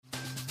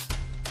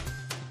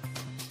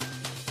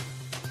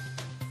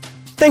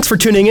Thanks for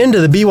tuning in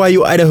to the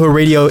BYU Idaho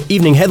Radio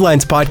Evening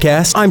Headlines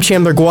podcast. I'm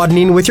Chandler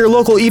Guadagnine with your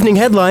local evening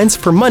headlines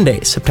for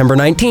Monday, September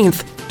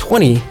 19th,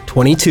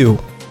 2022.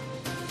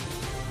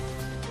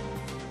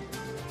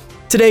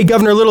 Today,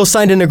 Governor Little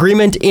signed an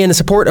agreement in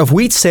support of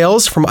wheat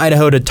sales from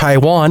Idaho to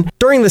Taiwan.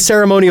 During the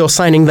ceremonial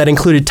signing that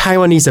included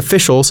Taiwanese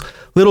officials,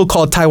 Little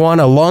called Taiwan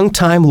a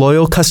longtime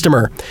loyal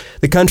customer.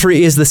 The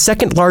country is the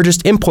second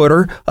largest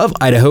importer of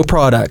Idaho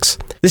products.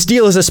 This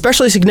deal is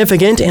especially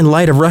significant in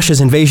light of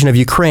Russia's invasion of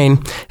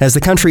Ukraine, as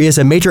the country is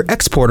a major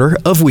exporter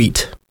of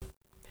wheat.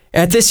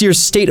 At this year's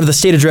State of the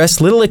State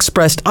address, Little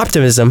expressed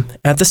optimism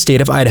at the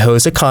state of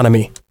Idaho's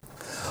economy.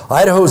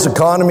 Idaho's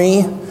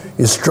economy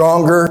is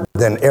stronger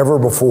than ever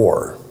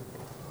before.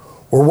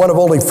 We're one of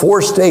only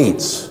 4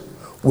 states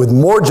with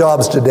more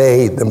jobs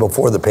today than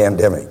before the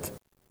pandemic.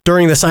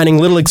 During the signing,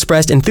 Little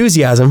expressed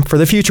enthusiasm for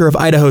the future of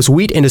Idaho's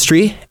wheat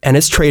industry and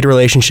its trade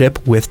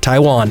relationship with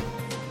Taiwan.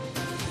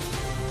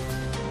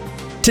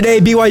 Today,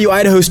 BYU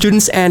Idaho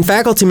students and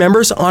faculty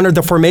members honored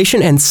the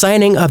formation and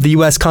signing of the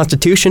U.S.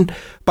 Constitution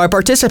by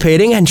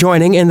participating and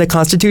joining in the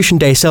Constitution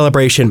Day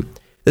celebration.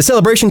 The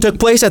celebration took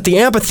place at the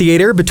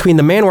amphitheater between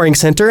the Manwaring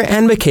Center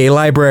and McKay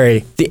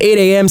Library. The 8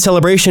 a.m.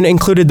 celebration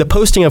included the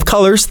posting of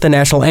colors, the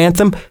national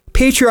anthem,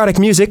 patriotic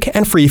music,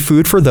 and free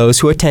food for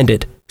those who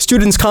attended.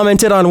 Students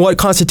commented on what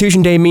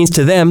Constitution Day means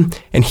to them,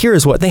 and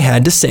here's what they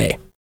had to say.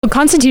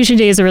 Constitution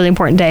Day is a really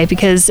important day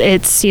because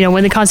it's,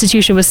 when the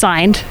Constitution was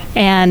signed,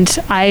 and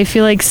I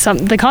feel like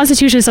the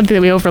Constitution is something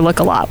that we overlook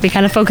a lot. We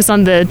kind of focus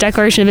on the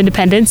Declaration of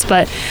Independence,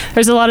 but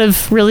there's a lot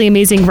of really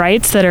amazing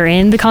rights that are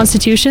in the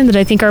Constitution that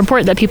I think are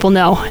important that people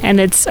know,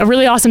 and it's a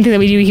really awesome thing that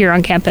we do here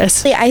on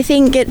campus. I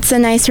think it's a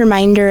nice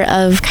reminder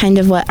of kind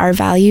of what our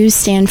values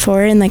stand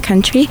for in the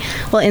country,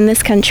 in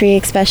this country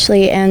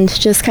especially, and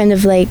just kind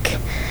of like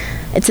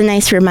it's a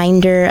nice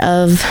reminder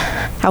of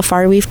how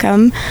far we've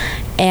come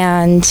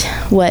and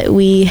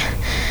the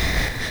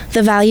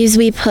values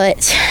we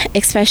put,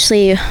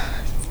 especially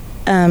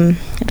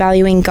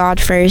valuing God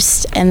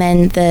first and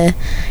then the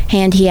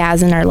hand He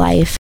has in our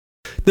life.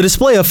 The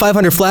display of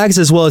 500 flags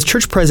as well as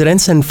church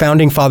presidents and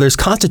founding fathers'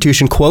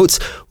 Constitution quotes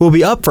will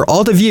be up for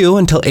all to view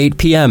until 8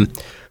 p.m.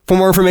 For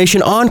more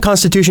information on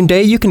Constitution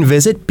Day, you can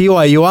visit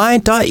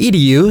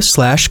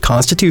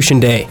byui.edu/Constitution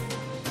Day.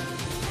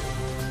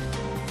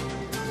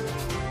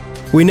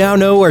 We now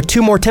know where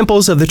 2 more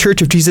temples of the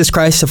Church of Jesus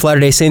Christ of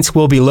Latter-day Saints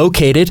will be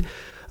located.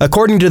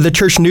 According to the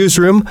church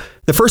newsroom,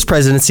 the First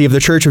Presidency of the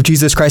Church of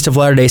Jesus Christ of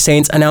Latter-day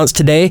Saints announced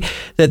today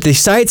that the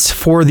sites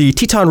for the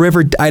Teton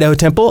River Idaho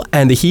Temple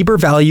and the Heber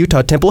Valley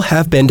Utah Temple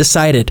have been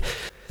decided.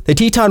 The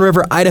Teton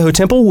River Idaho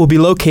Temple will be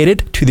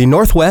located to the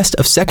northwest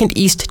of 2nd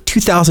East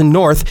 2000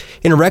 North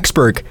in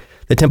Rexburg.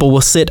 The temple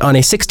will sit on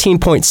a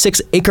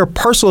 16.6-acre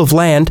parcel of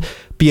land,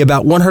 be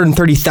about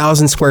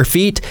 130,000 square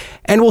feet,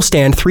 and will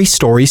stand 3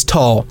 stories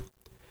tall.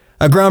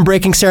 A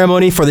groundbreaking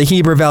ceremony for the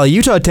Heber Valley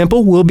Utah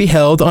Temple will be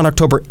held on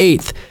October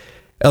 8th.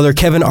 Elder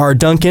Kevin R.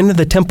 Duncan,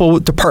 the Temple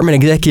Department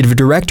Executive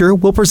Director,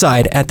 will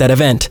preside at that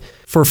event.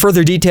 For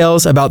further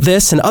details about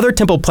this and other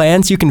temple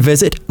plans, you can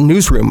visit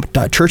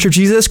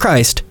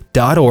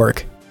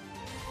newsroom.churchofjesuschrist.org.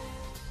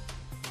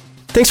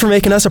 Thanks for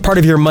making us a part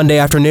of your Monday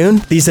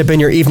afternoon. These have been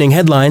your evening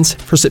headlines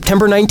for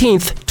September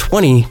 19th,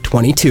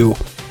 2022.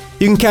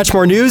 You can catch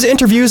more news,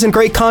 interviews, and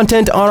great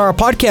content on our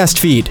podcast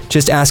feed.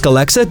 Just ask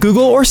Alexa,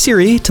 Google, or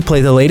Siri to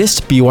play the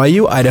latest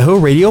BYU Idaho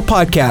Radio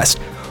podcast,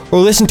 or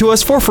listen to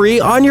us for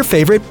free on your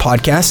favorite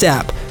podcast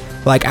app,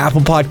 like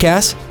Apple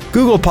Podcasts,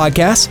 Google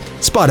Podcasts,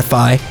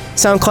 Spotify,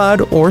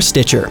 SoundCloud, or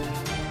Stitcher.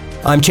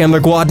 I'm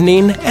Chandler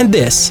Guadagnine, and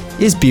this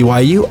is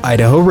BYU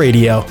Idaho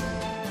Radio.